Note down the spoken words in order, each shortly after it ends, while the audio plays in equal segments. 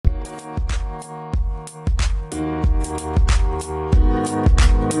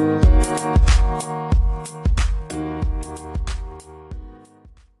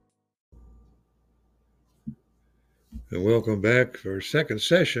And welcome back for our second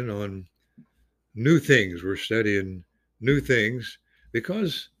session on new things. We're studying new things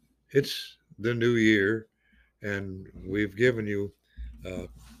because it's the new year, and we've given you uh,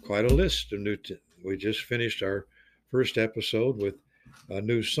 quite a list of we just finished our first episode with a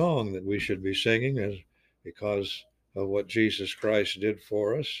new song that we should be singing as because of what Jesus Christ did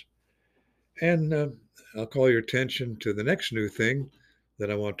for us. And I'll call your attention to the next new thing that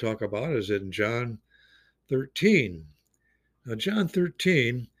I want to talk about is in John 13. Now, John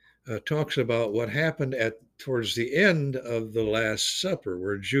 13 talks about what happened at towards the end of the Last Supper,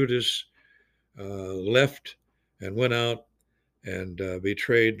 where Judas left and went out and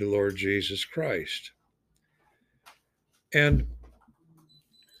betrayed the Lord Jesus Christ. And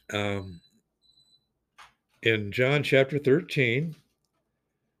um, in John chapter 13,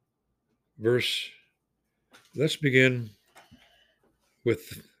 let's begin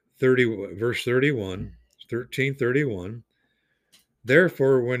with verse 31, 13:31.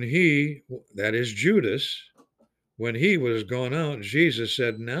 Therefore, when he, that is Judas, when he was gone out, Jesus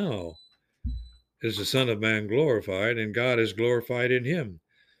said, now is the Son of Man glorified, and God is glorified in him.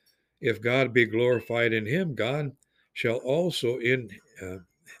 If God be glorified in him, God shall also and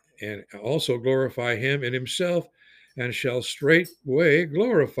also glorify him in himself, and shall straightway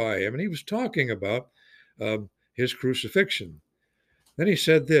glorify him. And he was talking about his crucifixion. Then he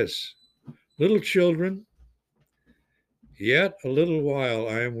said this, little children, yet a little while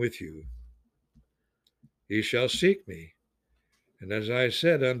I am with you. Ye shall seek me. And as I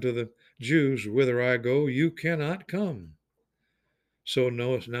said unto the Jews, whither I go, you cannot come. So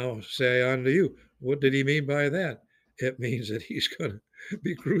now say I unto you. What did he mean by that? It means that he's going to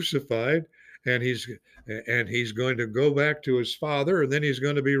be crucified, and he's going to go back to his Father, and then he's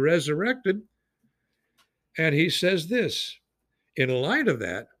going to be resurrected. And he says this. In light of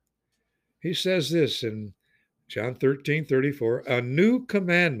that, he says this in John 13:34, a new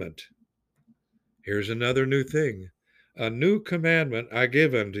commandment. Here's another new thing. A new commandment I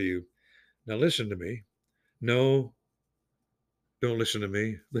give unto you. Now listen to me. No, don't listen to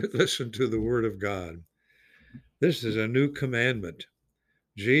me. Listen to the word of God. This is a new commandment.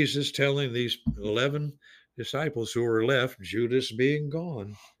 Jesus telling these 11 disciples who were left, Judas being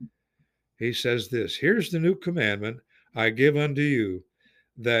gone, he says this, here's the new commandment I give unto you,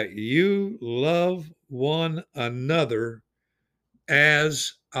 that you love one another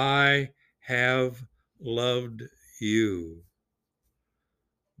as I have loved you.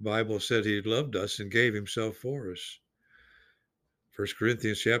 The Bible said he loved us and gave himself for us. 1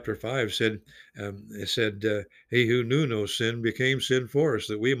 Corinthians chapter 5 said, he who knew no sin became sin for us,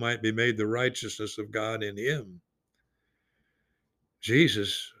 that we might be made the righteousness of God in him.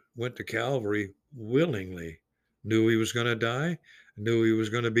 Jesus went to Calvary willingly, knew he was going to die, knew he was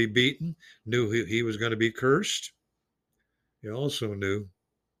going to be beaten, knew he was going to be cursed. He also knew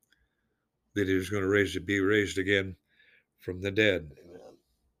that he was going to be raised again from the dead.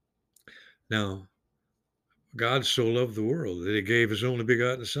 Now, God so loved the world that he gave his only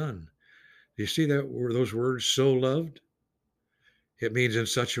begotten Son. Do you see those words, so loved? It means in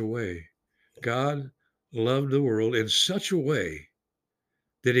such a way. God loved the world in such a way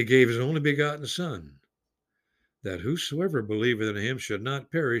that he gave his only begotten Son, that whosoever believeth in him should not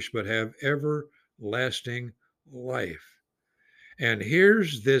perish, but have everlasting life. And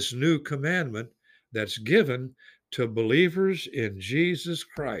here's this new commandment that's given to believers in Jesus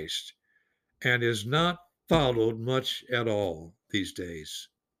Christ and is not followed much at all these days.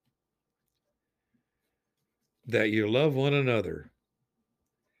 That you love one another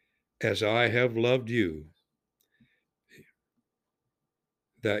as I have loved you,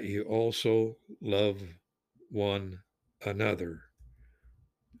 that you also love one another.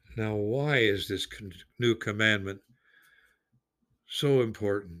 Now, why is this new commandment so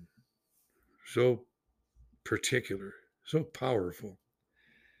important, so particular, so powerful?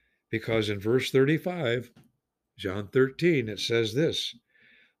 Because in verse 35, John 13, it says this,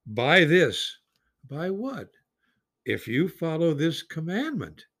 by this, by what? If you follow this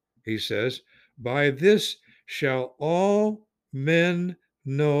commandment, he says, by this shall all men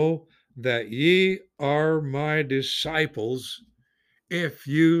know that ye are my disciples, if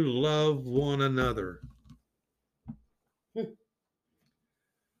you love one another.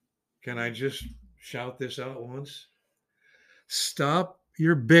 Can I just shout this out once? Stop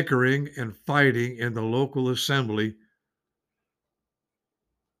your bickering and fighting in the local assembly,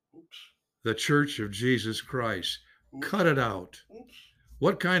 the Church of Jesus Christ. Cut it out.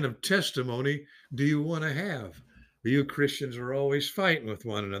 What kind of testimony do you want to have? You Christians are always fighting with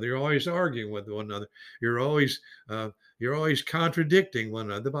one another. You're always arguing with one another. You're always you're always contradicting one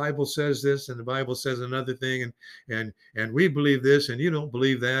another. The Bible says this, and the Bible says another thing, and we believe this, and you don't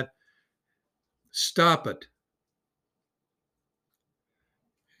believe that. Stop it.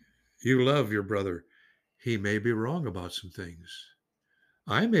 You love your brother. He may be wrong about some things.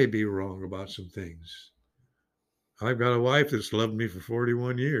 I may be wrong about some things. I've got a wife that's loved me for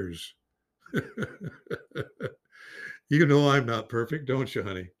 41 years. You know I'm not perfect, don't you,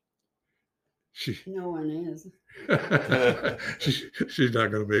 honey? No one is. She's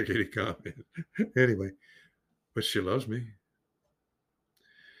not going to make any comment. Anyway, but she loves me.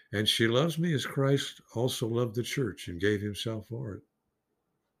 And she loves me as Christ also loved the church and gave himself for it.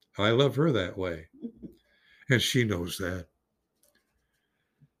 I love her that way. And she knows that.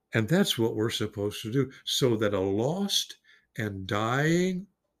 And that's what we're supposed to do, so that a lost and dying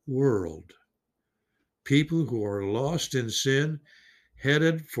world, people who are lost in sin,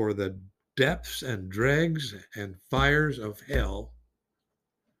 headed for the depths and dregs and fires of hell,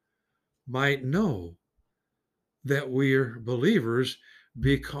 might know that we're believers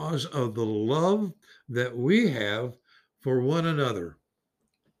because of the love that we have for one another.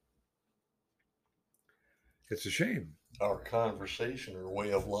 It's a shame. Our conversation or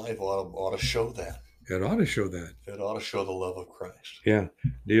way of life ought to show that. It ought to show that. It ought to show the love of Christ. Yeah.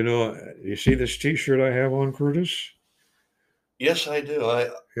 Do you know, you see this T-shirt I have on, Curtis? Yes, I do. I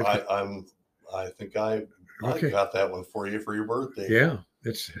think I Okay. got that one for you for your birthday. Yeah.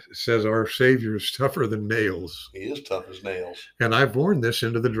 It says our Savior is tougher than nails. He is tough as nails. And I've worn this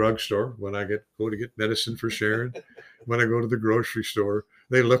into the drugstore when I go to get medicine for Sharon. When I go to the grocery store,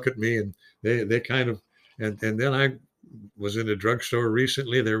 they look at me and they kind of, and then I was in a drugstore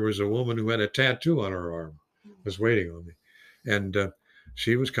recently. There was a woman who had a tattoo on her arm, was waiting on me. And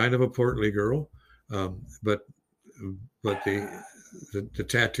she was kind of a portly girl. But the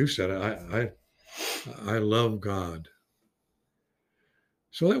tattoo said, I love God.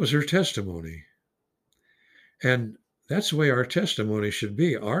 So that was her testimony. And that's the way our testimony should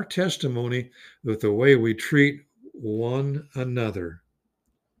be. Our testimony with the way we treat one another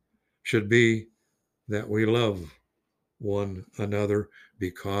should be that we love one another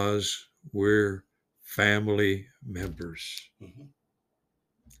because we're family members. Mm-hmm.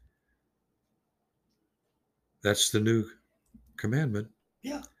 That's the new commandment.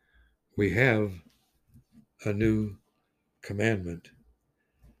 Yeah. We have a new commandment.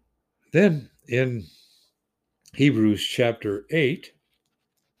 Then in Hebrews chapter 8,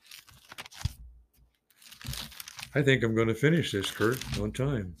 I think I'm going to finish this, Kurt, on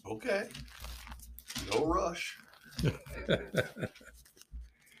time. Okay. No rush.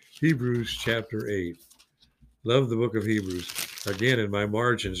 Hebrews chapter 8. Love the book of Hebrews. Again, in my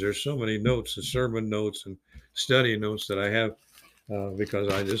margins, there's so many notes and sermon notes and study notes that I have because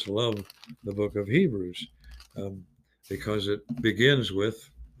I just love the book of Hebrews because it begins with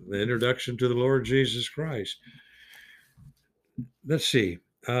the introduction to the Lord Jesus Christ. Let's see.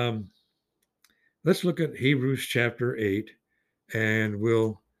 Let's look at Hebrews chapter 8, and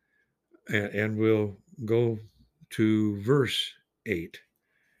we'll go to verse 8.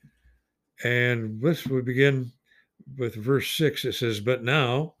 And we begin with verse 6. It says, "But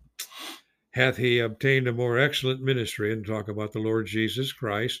now hath he obtained a more excellent ministry," and talk about the Lord Jesus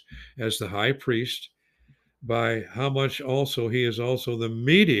Christ as the high priest, by how much also he is also the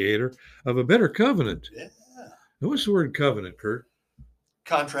mediator of a better covenant. Yeah. Now, what's the word covenant, Kurt?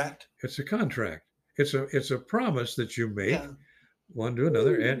 Contract. It's a contract. It's a promise that you make one to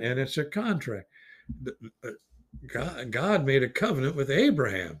another, and it's a contract. God made a covenant with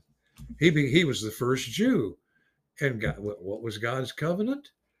Abraham. He was the first Jew, and God, what was God's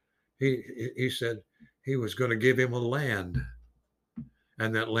covenant? He said he was going to give him a land,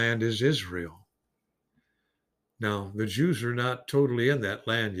 and that land is Israel. Now, the Jews are not totally in that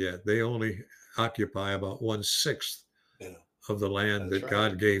land yet. They only occupy about 1/6 of the land that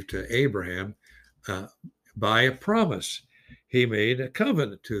God gave to Abraham by a promise. He made a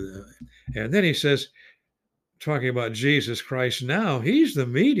covenant to them. And then he says, talking about Jesus Christ now, he's the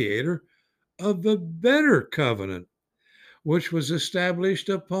mediator of the better covenant, which was established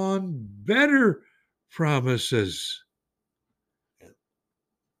upon better promises.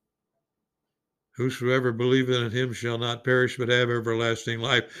 Whosoever believeth in him shall not perish but have everlasting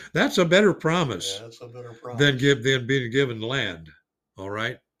life. That's a better promise. Yeah, that's a better promise than being given land. All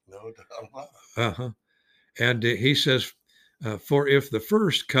right? No doubt about it. Uh-huh. And he says, for if the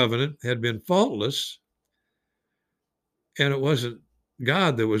first covenant had been faultless, and it wasn't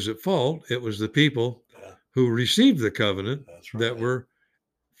God that was at fault, it was the people who received the covenant that were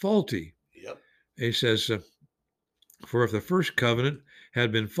faulty. Yep. He says, For if the first covenant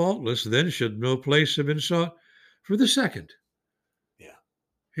had been faultless, then should no place have been sought for the second. Yeah.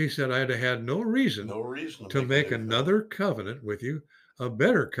 He said, I'd have had no reason to make another covenant with you, a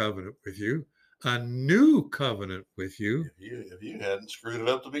better covenant with you, a new covenant with you. If you hadn't screwed it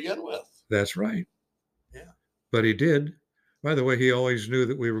up to begin with. That's right. Yeah. But he did. By the way, he always knew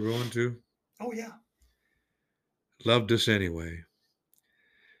that we were going to. Oh, yeah. Loved us anyway.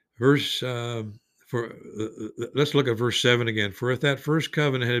 Let's look at verse 7 again. For if that first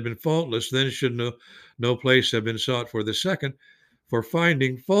covenant had been faultless, then should no place have been sought for the second. For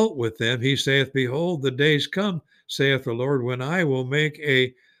finding fault with them, he saith, Behold, the days come, saith the Lord, when I will make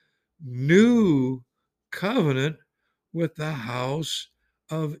a new covenant with the house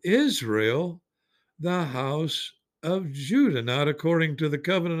of Israel, the house of Judah, not according to the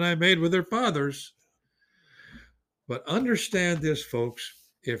covenant I made with their fathers. But understand this, folks.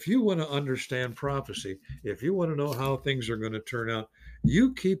 If you want to understand prophecy, if you want to know how things are going to turn out,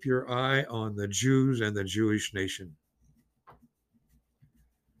 you keep your eye on the Jews and the Jewish nation.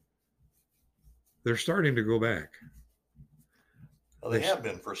 They're starting to go back. Well, they have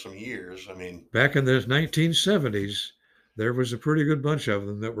been for some years. I mean, back in the 1970s, there was a pretty good bunch of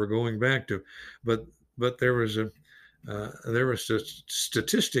them that were going back to, but there was a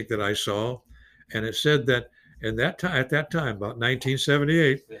statistic that I saw, and it said that at that time, about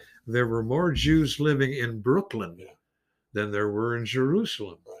 1978, yeah, there were more Jews living in Brooklyn than there were in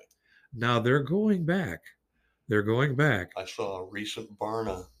Jerusalem. Right. Now they're going back. They're going back. I saw a recent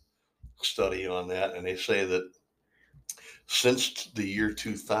Barna study on that, and they say that since the year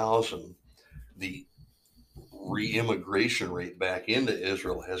 2000, the re-immigration rate back into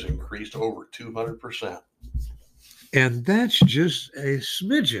Israel has increased over 200%. And that's just a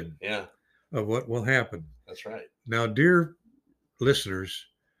smidgen of what will happen. That's right. Now, dear listeners,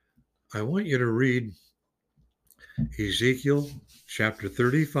 I want you to read Ezekiel chapter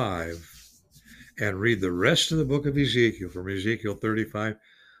 35 and read the rest of the book of Ezekiel from Ezekiel 35,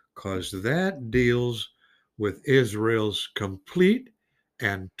 because that deals with Israel's complete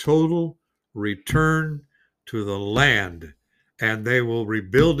and total return to the land, and they will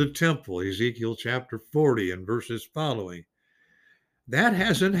rebuild a temple, Ezekiel chapter 40 and verses following. That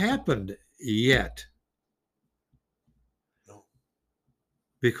hasn't happened yet. No.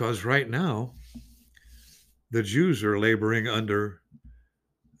 Because right now, the Jews are laboring under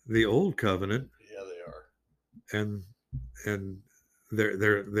the old covenant. Yeah, they are. And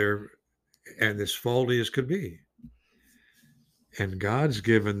they're as faulty as could be. And God's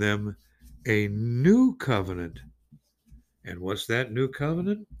given them a new covenant. And what's that new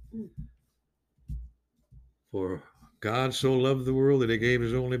covenant? For God so loved the world that he gave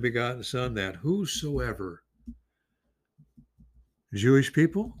his only begotten Son, that whosoever, Jewish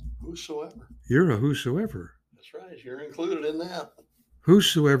people, whosoever, you're a whosoever. That's right. You're included in that.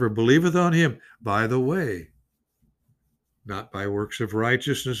 Whosoever believeth on him, by the way, not by works of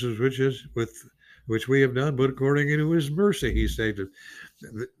righteousness, which we have done, but according to his mercy he saved us.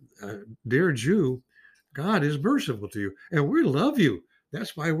 Dear Jew, God is merciful to you, and we love you.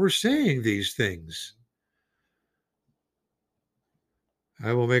 That's why we're saying these things.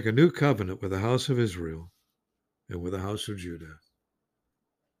 I will make a new covenant with the house of Israel and with the house of Judah.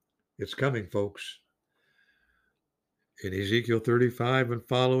 It's coming, folks. In Ezekiel 35 and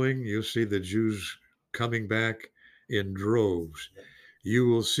following, you'll see the Jews coming back in droves. You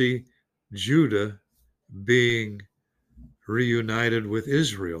will see Judah being reunited with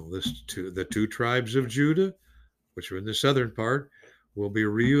Israel. The two tribes of Judah, which are in the southern part, will be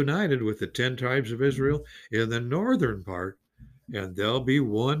reunited with the 10 tribes of Israel in the northern part, and they'll be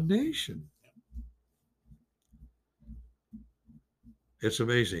one nation. It's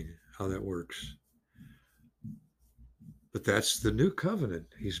amazing how that works. But that's the new covenant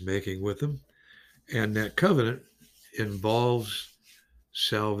he's making with them. And that covenant involves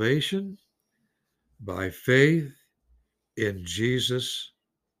salvation by faith in Jesus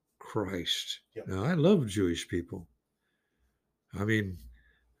Christ. Yep. Now, I love Jewish people. I mean,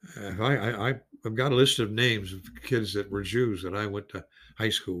 I've got a list of names of kids that were Jews that I went to high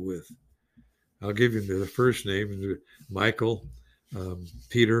school with. I'll give you the first name: Michael,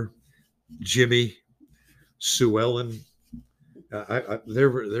 Peter, Jimmy, Sue Ellen. There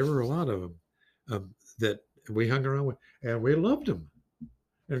were a lot of them that we hung around with, and we loved them.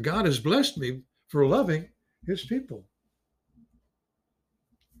 And God has blessed me for loving his people.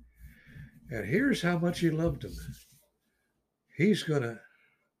 And here's how much he loved them. He's going to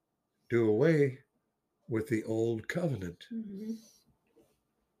do away with the old covenant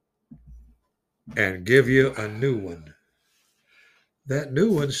and give you a new one. That new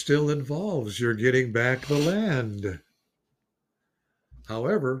one still involves you're getting back the land.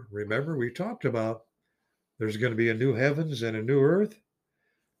 However, remember we talked about there's going to be a new heavens and a new earth,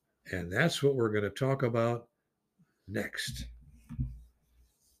 and that's what we're going to talk about next.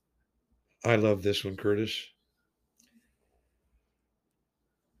 I love this one, Curtis.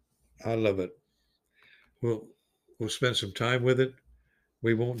 I love it. We'll spend some time with it.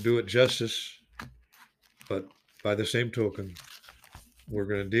 We won't do it justice, but by the same token, we're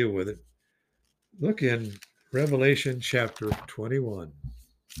going to deal with it. Look in Revelation chapter 21.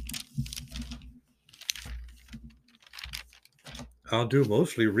 I'll do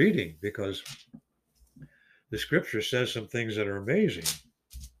mostly reading because the scripture says some things that are amazing.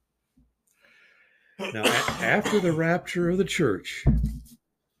 Now, after the rapture of the church,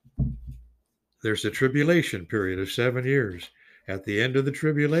 there's a tribulation period of 7 years. At the end of the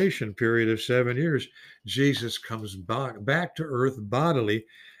tribulation period of 7 years, Jesus comes back to earth bodily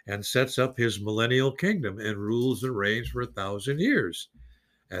and sets up his millennial kingdom and rules and reigns for 1,000 years.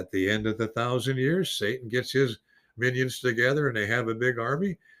 At the end of the 1,000 years, Satan gets his minions together and they have a big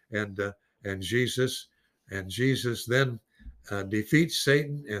army, and Jesus then defeats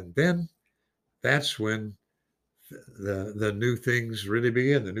Satan, and then that's when the new things really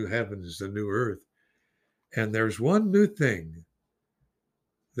begin, the new heavens, the new earth. And there's one new thing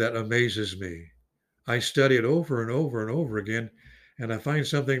that amazes me. I study it over and over and over again, and I find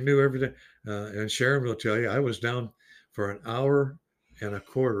something new every day. And Sharon will tell you, I was down for an hour and a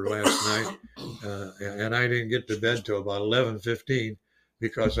quarter last night, and I didn't get to bed till about 11:15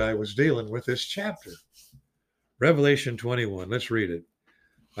 because I was dealing with this chapter. Revelation 21, let's read it.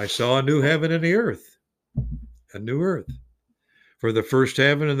 I saw a new heaven and the earth, a new earth. For the first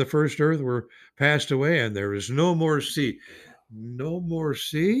heaven and the first earth were passed away, and there is no more sea. No more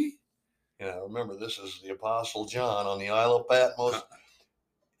sea? Yeah, remember, this is the Apostle John on the Isle of Patmos,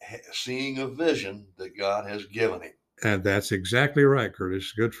 seeing a vision that God has given him. And that's exactly right,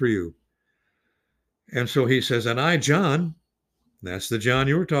 Curtis. Good for you. And so he says, and I, John, that's the John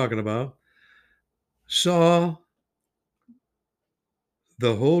you were talking about, saw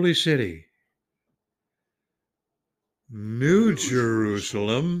the holy city, New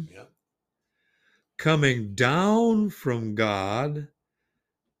Jerusalem, coming down from God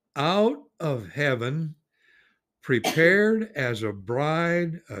out of heaven, prepared as a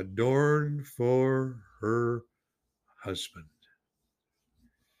bride adorned for her husband.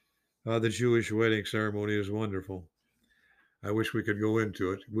 The Jewish wedding ceremony is wonderful. I wish we could go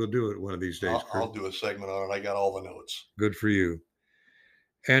into it. We'll do it one of these days. I'll do a segment on it. I got all the notes. Good for you.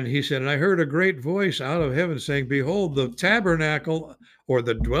 And he said, and I heard a great voice out of heaven saying, behold, the tabernacle, or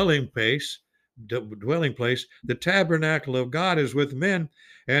the dwelling place, the tabernacle of God is with men,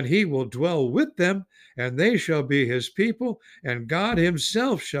 and he will dwell with them, and they shall be his people, and God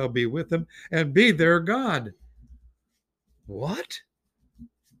himself shall be with them and be their God. What?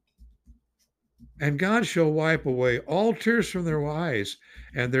 And God shall wipe away all tears from their eyes,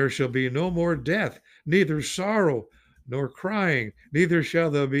 and there shall be no more death, neither sorrow nor crying, neither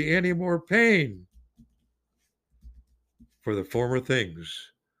shall there be any more pain. For the former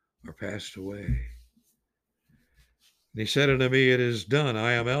things are passed away. And he said unto me, it is done.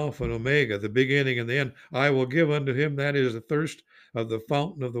 I am Alpha and Omega, the beginning and the end. I will give unto him that is the thirst of the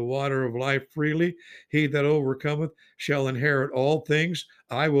fountain of the water of life freely. He that overcometh shall inherit all things.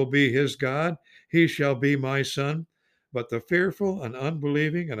 I will be his God. He shall be my son. But the fearful and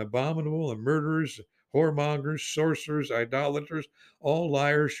unbelieving and abominable and murderers, whoremongers, sorcerers, idolaters, all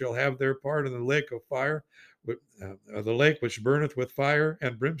liars shall have their part in the lake of fire, the lake which burneth with fire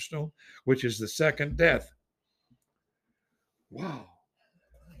and brimstone, which is the second death. Wow.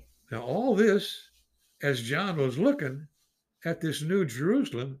 Now, all this, as John was looking at this new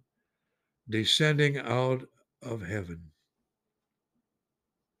Jerusalem descending out of heaven.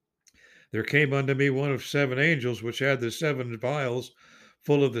 There came unto me one of 7 angels, which had the 7 vials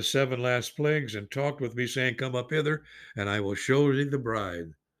full of the 7 last plagues, and talked with me, saying, come up hither, and I will show thee the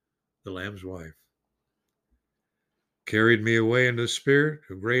bride, the Lamb's wife. Carried me away in the spirit,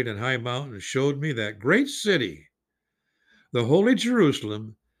 a great and high mountain, and showed me that great city, the holy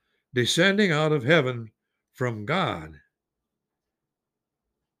Jerusalem, descending out of heaven from God.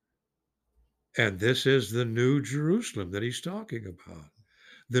 And this is the new Jerusalem that he's talking about,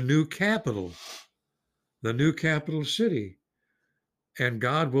 the new capital city, and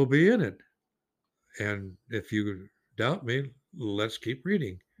God will be in it. And if you doubt me, let's keep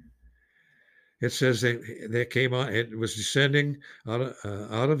reading. It says they came on, it was descending out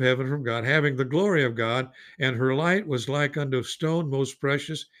of heaven from God, having the glory of God, and her light was like unto stone most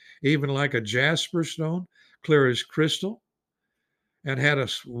precious, even like a jasper stone, clear as crystal, and had a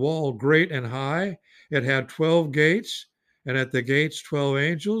wall great and high. It had 12 gates, and at the gates 12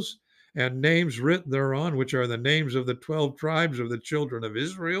 angels, and names written thereon, which are the names of the 12 tribes of the children of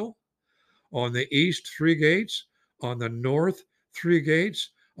Israel. On the east, 3 gates, on the north, 3 gates,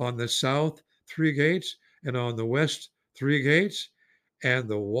 on the south, 3 gates, and on the west, 3 gates. And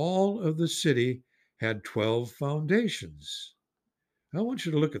the wall of the city had 12 foundations. I want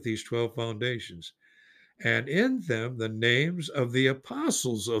you to look at these 12 foundations. And in them the names of the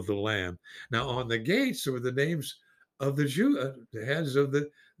apostles of the Lamb. Now, on the gates were the names of the heads of the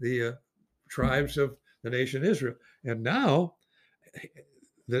tribes of the nation Israel. And now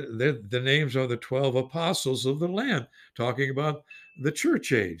the names are the 12 apostles of the Lamb, talking about the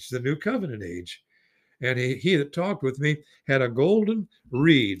church age, the new covenant age. And he that talked with me had a golden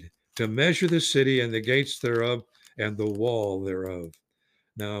reed to measure the city and the gates thereof and the wall thereof.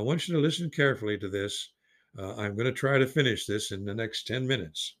 Now, I want you to listen carefully to this. I'm going to try to finish this in the next 10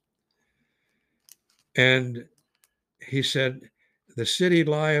 minutes. And he said, the city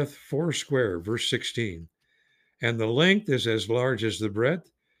lieth foursquare, verse 16, and the length is as large as the breadth.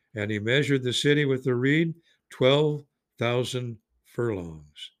 And he measured the city with the reed, 12,000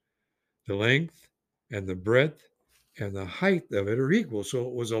 furlongs. The length and the breadth and the height of it are equal. So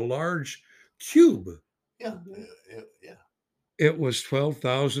it was a large cube. Yeah. It was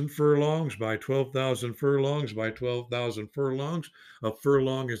 12,000 furlongs by 12,000 furlongs by 12,000 furlongs. A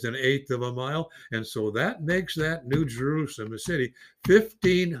furlong is an eighth of a mile. And so that makes that New Jerusalem, a city,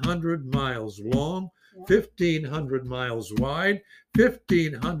 1,500 miles long, 1,500 miles wide,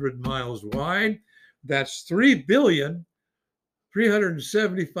 1,500 miles wide. That's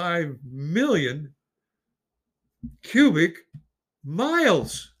 3,375,000,000 cubic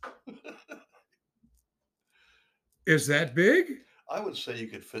miles. Is that big? I would say you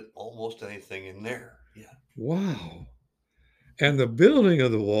could fit almost anything in there. Yeah. Wow. And the building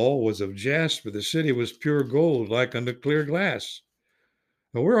of the wall was of jasper. The city was pure gold, like unto clear glass.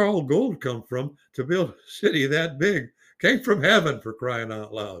 Now, where all gold come from to build a city that big? Came from heaven, for crying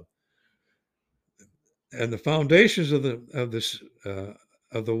out loud. And the foundations of the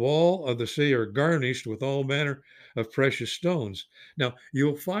wall of the city are garnished with all manner of precious stones. Now,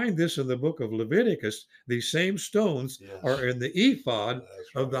 you'll find this in the book of Leviticus. These same stones are in the ephod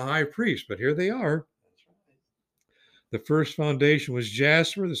of the high priest, but here they are. The first foundation was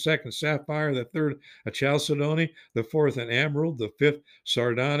jasper, the second sapphire, the third a chalcedony, the fourth an emerald, the fifth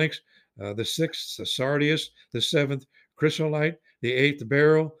sardonyx, the sixth a sardius, the seventh chrysolite, the eighth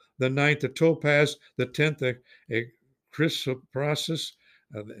beryl, the ninth a topaz, the 10th a chrysoprasus.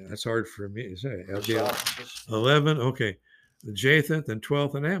 That's hard for me to say. 11, okay. The jacinth, and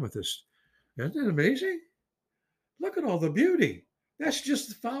 12th an amethyst. Isn't that amazing? Look at all the beauty. That's just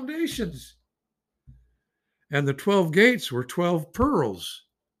the foundations. And the 12 gates were 12 pearls.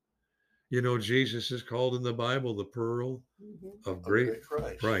 You know, Jesus is called in the Bible the pearl of great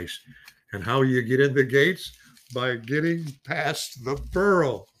price. And how you get in the gates? By getting past the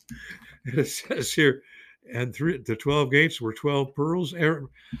pearl. And it says here, and the 12 gates were 12 pearls.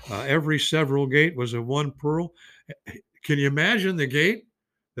 Every several gate was of one pearl. Can you imagine the gate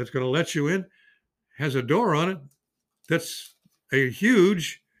that's going to let you in has a door on it that's a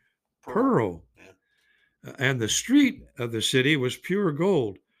huge pearl. And the street of the city was pure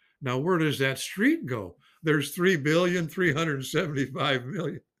gold. Now, where does that street go? There's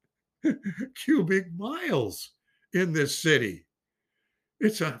 3,375,000,000 cubic miles in this city.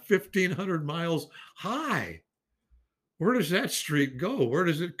 It's 1,500 miles high. Where does that street go? Where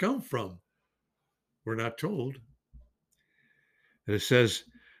does it come from? We're not told. And it says,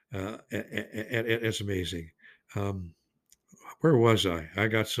 and it's amazing. Where was I?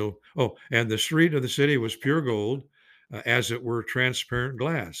 And the street of the city was pure gold, as it were transparent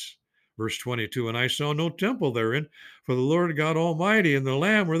glass. Verse 22, and I saw no temple therein, for the Lord God Almighty and the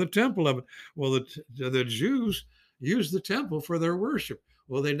Lamb were the temple of it. Well, the Jews used the temple for their worship.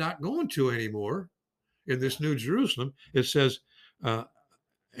 Well, they're not going to anymore. In this New Jerusalem, it says, and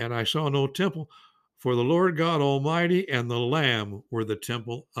I saw no temple, for the Lord God Almighty and the Lamb were the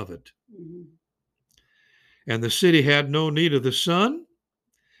temple of it. Mm-hmm. And the city had no need of the sun,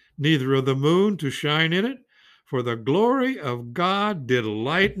 neither of the moon to shine in it, for the glory of God did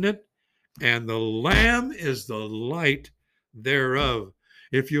lighten it, and the Lamb is the light thereof.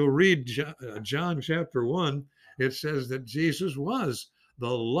 If you'll read John chapter 1, it says that Jesus was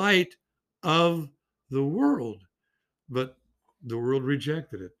the light of the world, but the world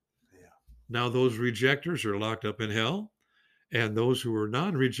rejected it. Yeah. Now those rejectors are locked up in hell. And those who are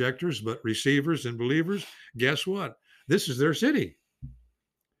non-rejectors, but receivers and believers, guess what? This is their city.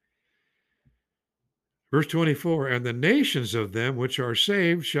 Verse 24, and the nations of them which are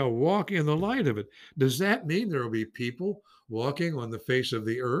saved shall walk in the light of it. Does that mean there will be people walking on the face of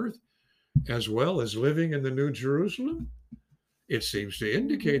the earth as well as living in the New Jerusalem? It seems to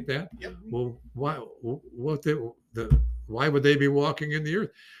indicate that. Yep. Well, why? Why would they be walking in the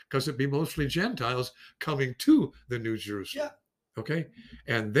earth? Because it'd be mostly Gentiles coming to the New Jerusalem. Yeah. Okay,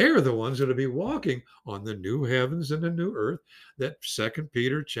 and they're the ones that'll be walking on the new heavens and the new earth that Second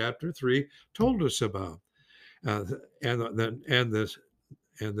Peter chapter 3 told us about. And the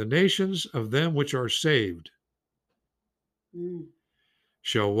nations of them which are saved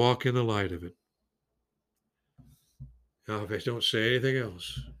shall walk in the light of it. Now, if I don't say anything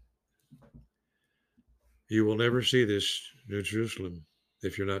else, you will never see this New Jerusalem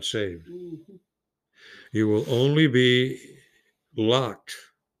if you're not saved. Mm-hmm. You will only be locked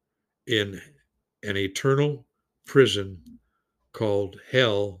in an eternal prison called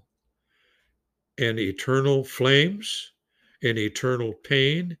hell, and eternal flames, and eternal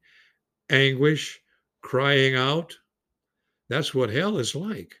pain, anguish, crying out. That's what hell is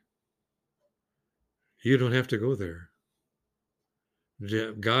like. You don't have to go there.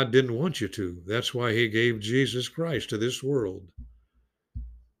 God didn't want you to. That's why he gave Jesus Christ to this world,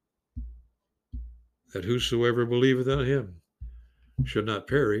 that whosoever believeth on him should not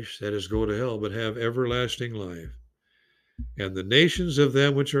perish, that is, go to hell, but have everlasting life. And the nations of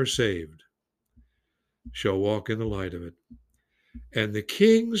them which are saved shall walk in the light of it. And the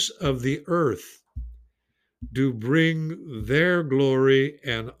kings of the earth do bring their glory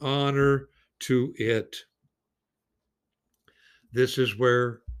and honor to it. This is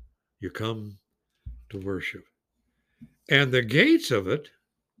where you come to worship. And the gates of it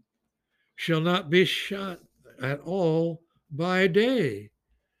shall not be shut at all by day.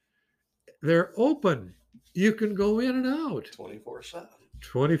 They're open. You can go in and out 24/7.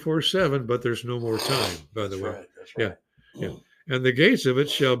 24/7, but there's no more time, by the way. Right. That's right. Yeah. And the gates of it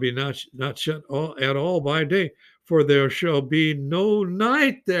shall be not shut at all by day, for there shall be no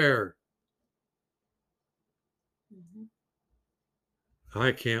night there.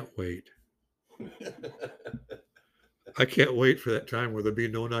 I can't wait. I can't wait for that time where there'll be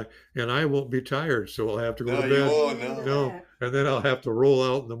no night, and I won't be tired, so I'll have to go to bed. You won't, no, and then I'll have to roll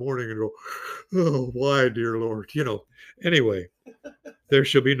out in the morning and go, oh, why, dear Lord? Anyway, there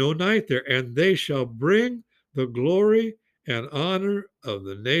shall be no night there, and they shall bring the glory and honor of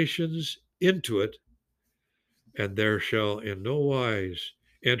the nations into it, and there shall in no wise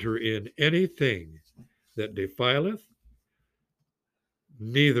enter in anything that defileth,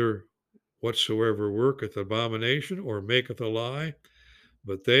 neither whatsoever worketh abomination or maketh a lie,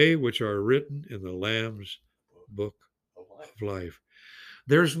 but they which are written in the Lamb's book of life.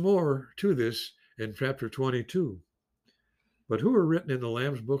 There's more to this in chapter 22. But who are written in the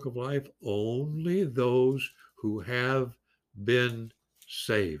Lamb's book of life? Only those who have been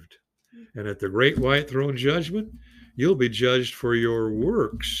saved. And at the great white throne judgment, you'll be judged for your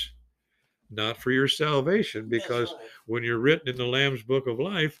works, not for your salvation, because when you're written in the Lamb's book of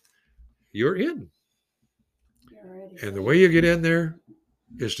life, you're in. And the way you get in there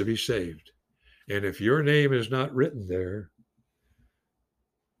is to be saved. And if your name is not written there,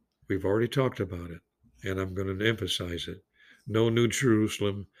 we've already talked about it, and I'm going to emphasize it. No new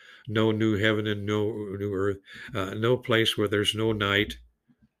Jerusalem, no new heaven and no new earth, no place where there's no night.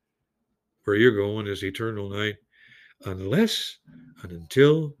 Where you're going is eternal night, unless and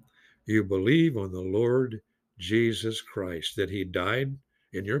until you believe on the Lord Jesus Christ, that he died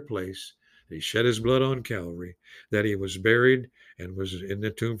in your place, that he shed his blood on Calvary, that he was buried and was in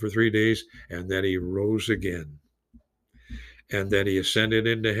the tomb for 3 days, and that he rose again, and that he ascended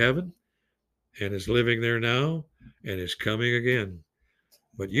into heaven and is living there now and is coming again.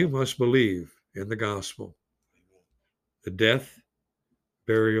 But you must believe in the gospel, the death,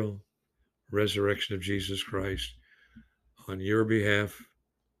 burial, resurrection of Jesus Christ on your behalf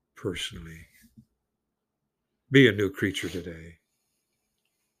personally. Be a new creature today.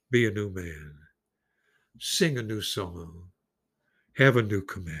 Be a new man. Sing a new song. Have a new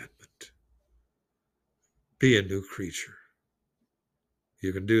commandment. Be a new creature.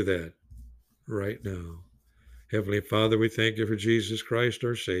 You can do that right now. Heavenly Father, we thank you for Jesus Christ,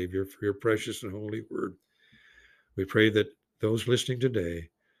 our Savior, for your precious and holy word. We pray that those listening today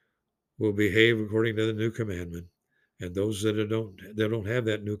will behave according to the new commandment, and those that don't have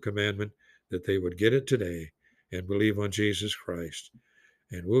that new commandment, that they would get it today and believe on Jesus Christ.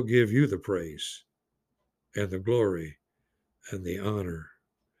 And we'll give you the praise and the glory and the honor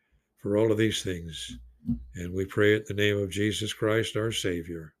for all of these things. And we pray it in the name of Jesus Christ, our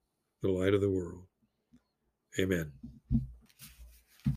Savior, the light of the world. Amen.